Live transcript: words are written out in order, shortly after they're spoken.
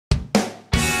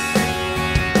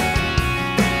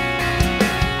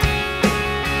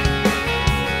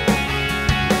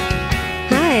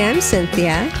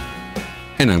Cynthia.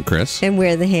 And I'm Chris. And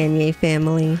we're the Hanier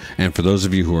Family. And for those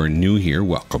of you who are new here,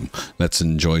 welcome. Let's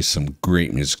enjoy some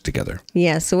great music together.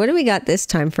 Yeah, so what do we got this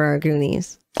time for our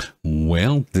Goonies?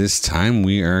 Well, this time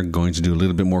we are going to do a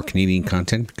little bit more Canadian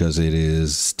content because it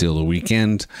is still a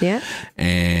weekend. Yeah.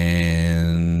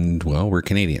 And, well, we're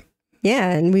Canadian.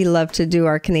 Yeah, and we love to do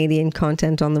our Canadian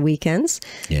content on the weekends.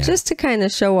 Yeah. Just to kind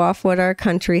of show off what our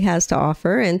country has to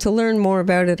offer and to learn more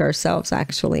about it ourselves,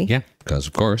 actually. Yeah, because,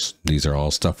 of course, these are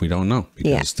all stuff we don't know.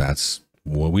 Because that's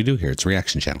what we do here. It's a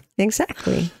reaction channel.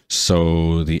 Exactly.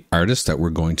 So the artist that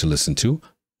we're going to listen to,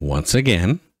 once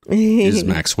again, is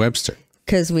Max Webster.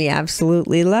 Because we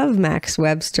absolutely love Max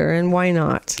Webster, and why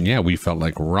not? Yeah, we felt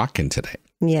like rocking today.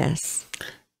 Yes.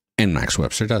 And Max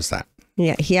Webster does that.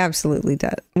 Yeah, he absolutely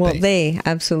does. Well, they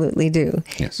absolutely do.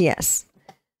 Yes. Yes.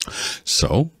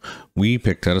 So we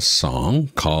picked out a song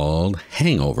called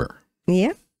Hangover.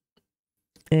 Yeah.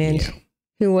 And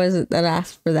who was it that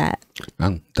asked for that?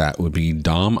 That would be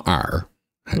Dom R.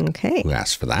 Okay. Who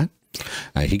asked for that.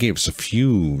 He gave us a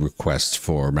few requests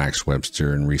for Max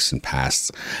Webster in recent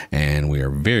past, and we are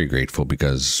very grateful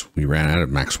because we ran out of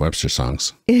Max Webster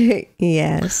songs.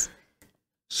 Yes.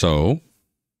 So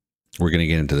we're going to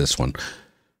get into this one.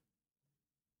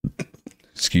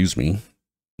 Excuse me.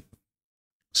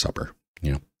 Supper,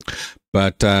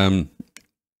 But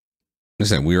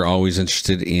listen, we are always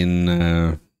interested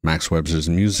in Max Webster's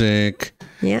music.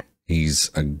 Yeah.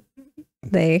 He's a...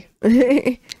 They.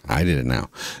 I did it now.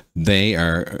 They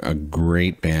are a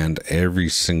great band, every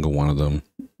single one of them.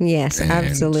 Yes, and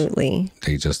absolutely.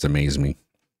 They just amaze me.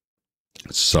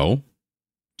 So,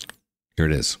 here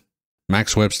it is.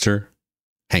 Max Webster,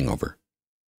 Hangover.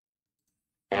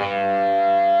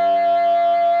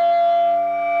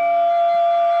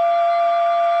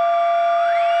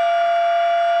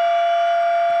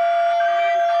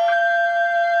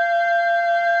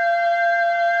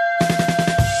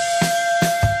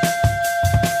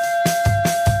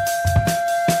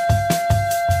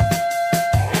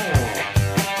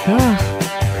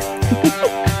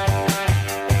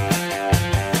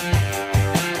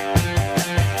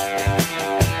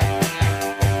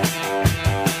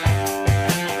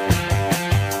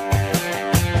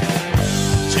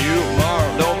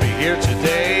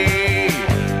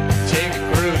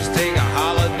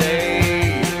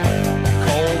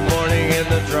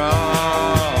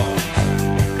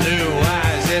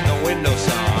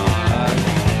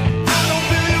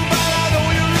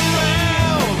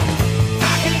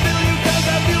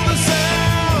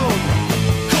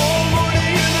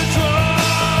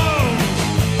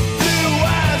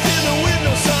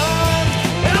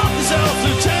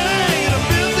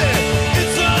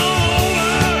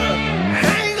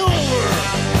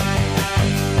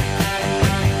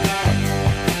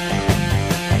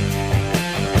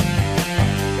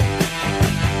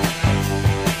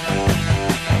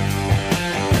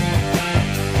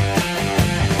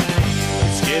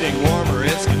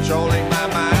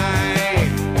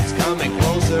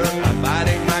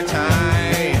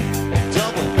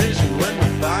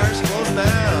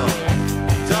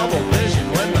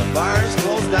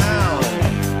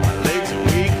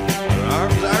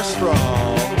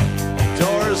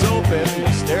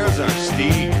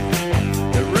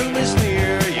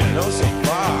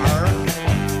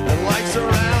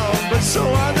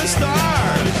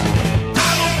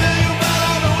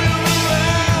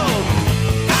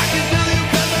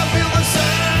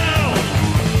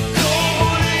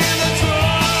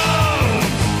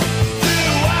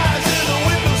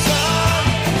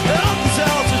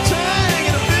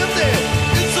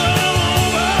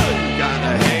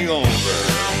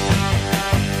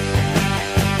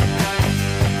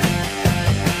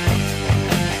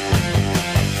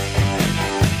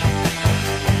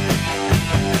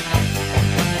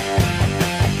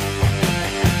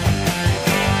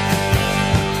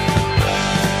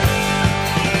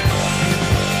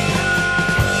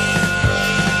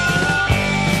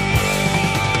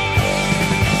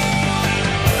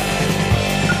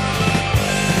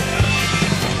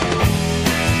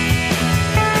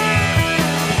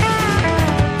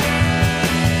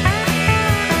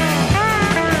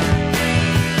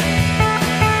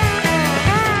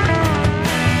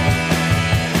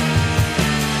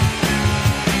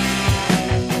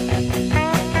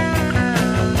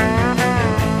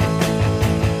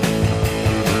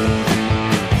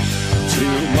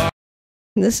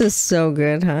 This is so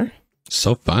good, huh?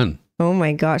 So fun. Oh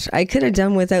my gosh. I could have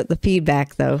done without the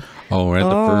feedback though. Oh, right. The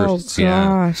first.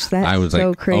 Gosh, that's I was so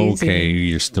like, crazy. okay,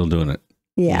 you're still doing it.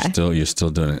 Yeah. You're still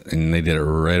doing it. And they did it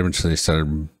right until they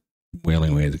started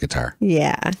wailing away the guitar.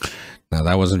 Yeah. Now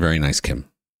that wasn't very nice, Kim.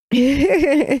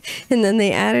 And then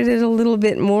they added it a little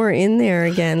bit more in there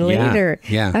again later.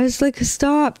 Yeah. I was like,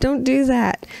 stop, don't do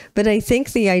that. But I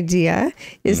think the idea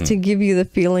is to give you the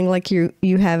feeling like you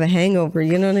have a hangover.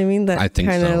 You know what I mean? That I think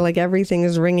kind of so. like everything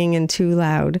is ringing and too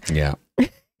loud. Yeah.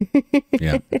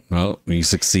 Yeah. Well, you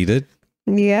succeeded.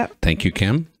 Yep. Thank you,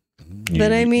 Kim.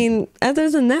 But I mean, other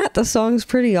than that, the song's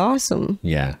pretty awesome.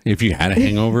 Yeah. If you had a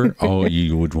hangover,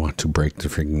 you would want to break the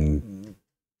freaking...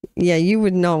 Yeah, you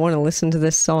would not want to listen to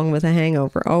this song with a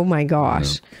hangover. Oh my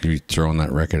gosh. You're throwing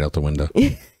that record out the window.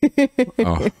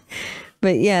 Oh.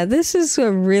 But yeah, this is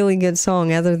a really good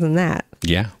song other than that.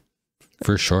 Yeah,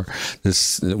 for sure.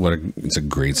 It's a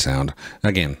great sound.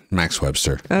 Again, Max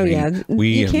Webster. Oh, yeah.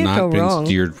 We You have can't not go been wrong.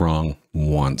 steered wrong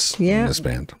once in this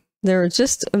band. They're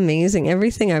just amazing.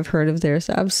 Everything I've heard of theirs,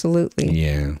 absolutely.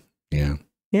 Yeah.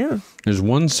 Yeah. There's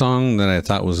one song that I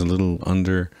thought was a little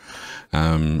under,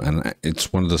 and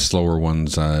it's one of the slower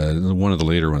ones, one of the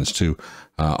later ones too.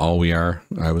 All We Are.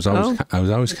 I was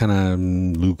always kind of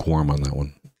lukewarm on that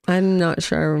one. I'm not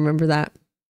sure I remember that.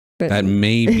 But That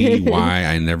may be why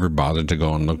I never bothered to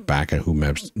go and look back at who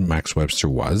Max Webster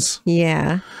was.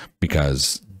 Yeah.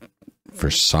 Because for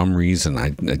some reason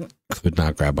I could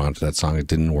not grab onto that song. It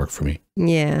didn't work for me.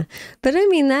 Yeah. But I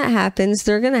mean, that happens.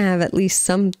 They're going to have at least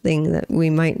something that we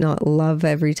might not love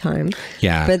every time.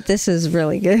 Yeah. But this is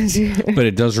really good. But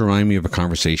it does remind me of a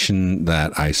conversation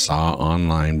that I saw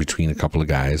online between a couple of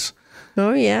guys.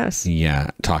 Oh, yes. Yeah.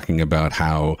 Talking about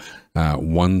how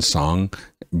one song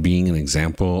being an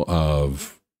example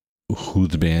of who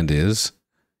the band is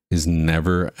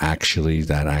never actually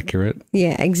that accurate.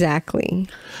 Yeah, exactly.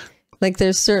 Like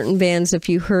there's certain bands, if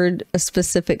you heard a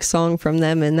specific song from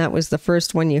them and that was the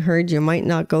first one you heard, you might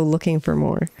not go looking for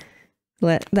more.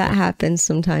 That happens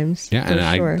sometimes. Yeah,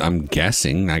 and I'm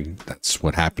guessing that's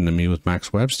what happened to me with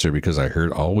Max Webster, because I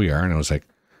heard All We Are and I was like,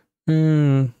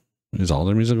 is all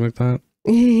their music like that?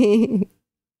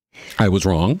 I was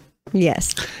wrong.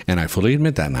 Yes. And I fully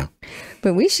admit that now.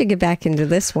 But we should get back into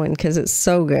this one because it's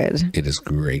so good. It is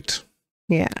great.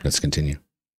 Yeah. Let's continue.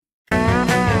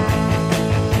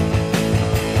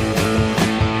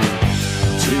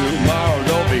 Tomorrow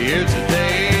don't be here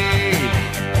today.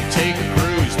 Take a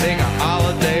cruise, take a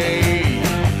holiday.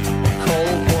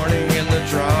 Cold morning in the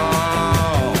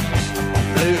drums,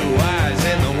 blue eyes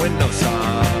in the window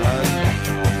sun.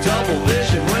 Double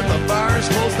vision when the bars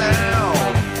close down.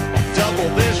 Double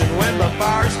vision when the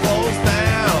bars close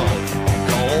down.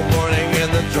 Cold morning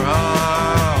in the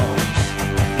drums,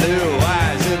 blue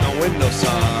eyes in the window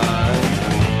sun.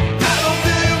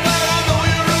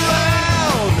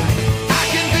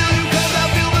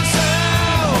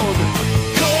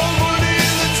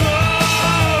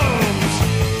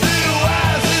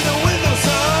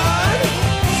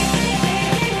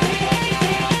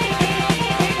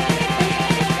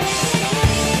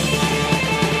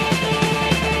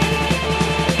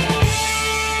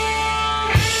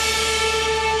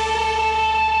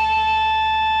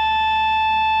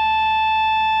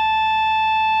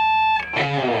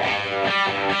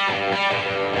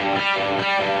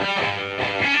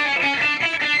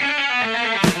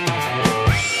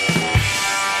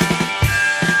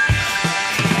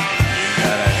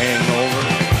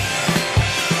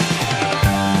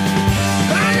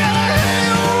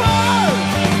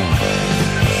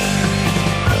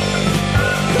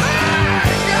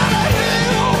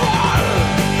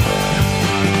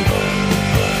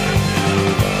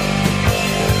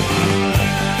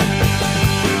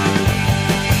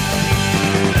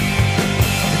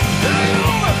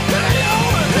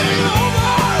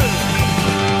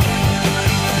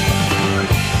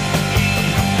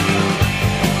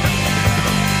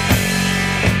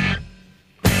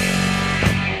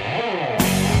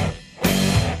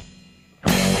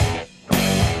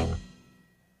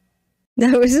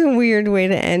 That was a weird way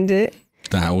to end it.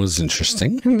 That was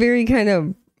interesting. Very kind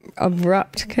of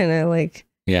abrupt, kind of like,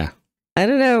 Yeah. I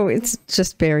don't know. It's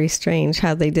just very strange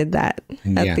how they did that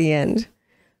at the end.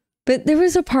 But there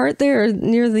was a part there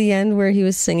near the end where he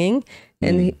was singing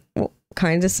and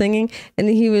kind of singing. And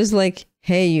he was like,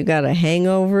 hey, you got a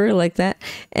hangover, like that.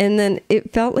 And then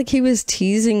it felt like he was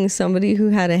teasing somebody who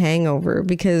had a hangover,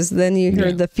 because then you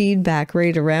heard the feedback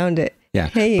right around it. Yeah.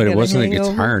 Hey, but it got a wasn't a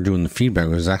hangover? guitar doing the feedback.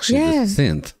 It was actually the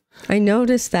synth. I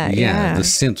noticed that. Yeah. The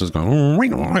synth was going.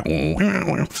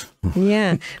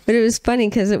 Yeah. But it was funny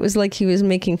because it was like he was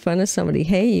making fun of somebody.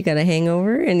 Hey, you got a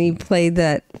hangover? And he played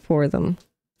that for them.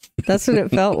 That's what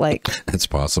it felt like. That's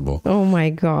possible. Oh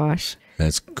my gosh.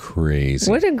 That's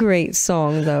crazy. What a great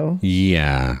song, though.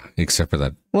 Yeah. Except for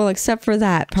that. Well, except for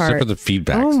that part. Except for the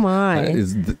feedback. Oh my.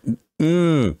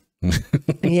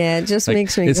 Yeah, it just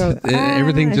makes me go,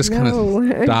 everything just kind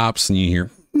of stops and you hear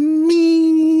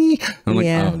me. I'm like,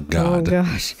 oh God. Oh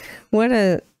gosh. What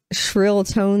a shrill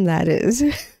tone that is.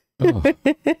 Oh.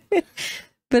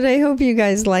 But I hope you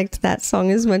guys liked that song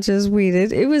as much as we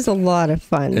did. It was a lot of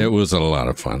fun. It was a lot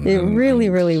of fun. It really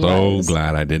was. So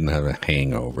glad I didn't have a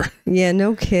hangover. Yeah,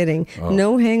 no kidding. Oh.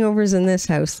 No hangovers in this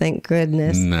house, thank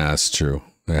goodness. Nah, that's true.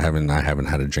 I haven't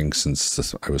had a drink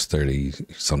since I was 30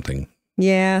 something.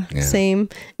 Yeah, same.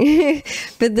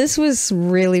 But this was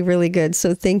really, really good.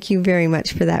 So thank you very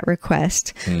much for that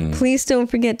request. Please don't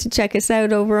forget to check us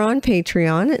out over on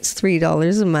Patreon. It's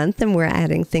 $3 a month and we're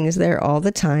adding things there all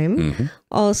the time.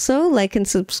 Also, like and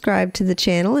subscribe to the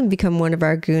channel and become one of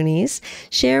our Goonies.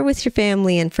 Share with your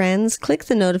family and friends. Click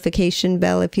the notification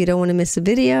bell if you don't want to miss a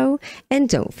video. And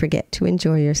don't forget to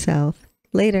enjoy yourself.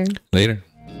 Later. Later.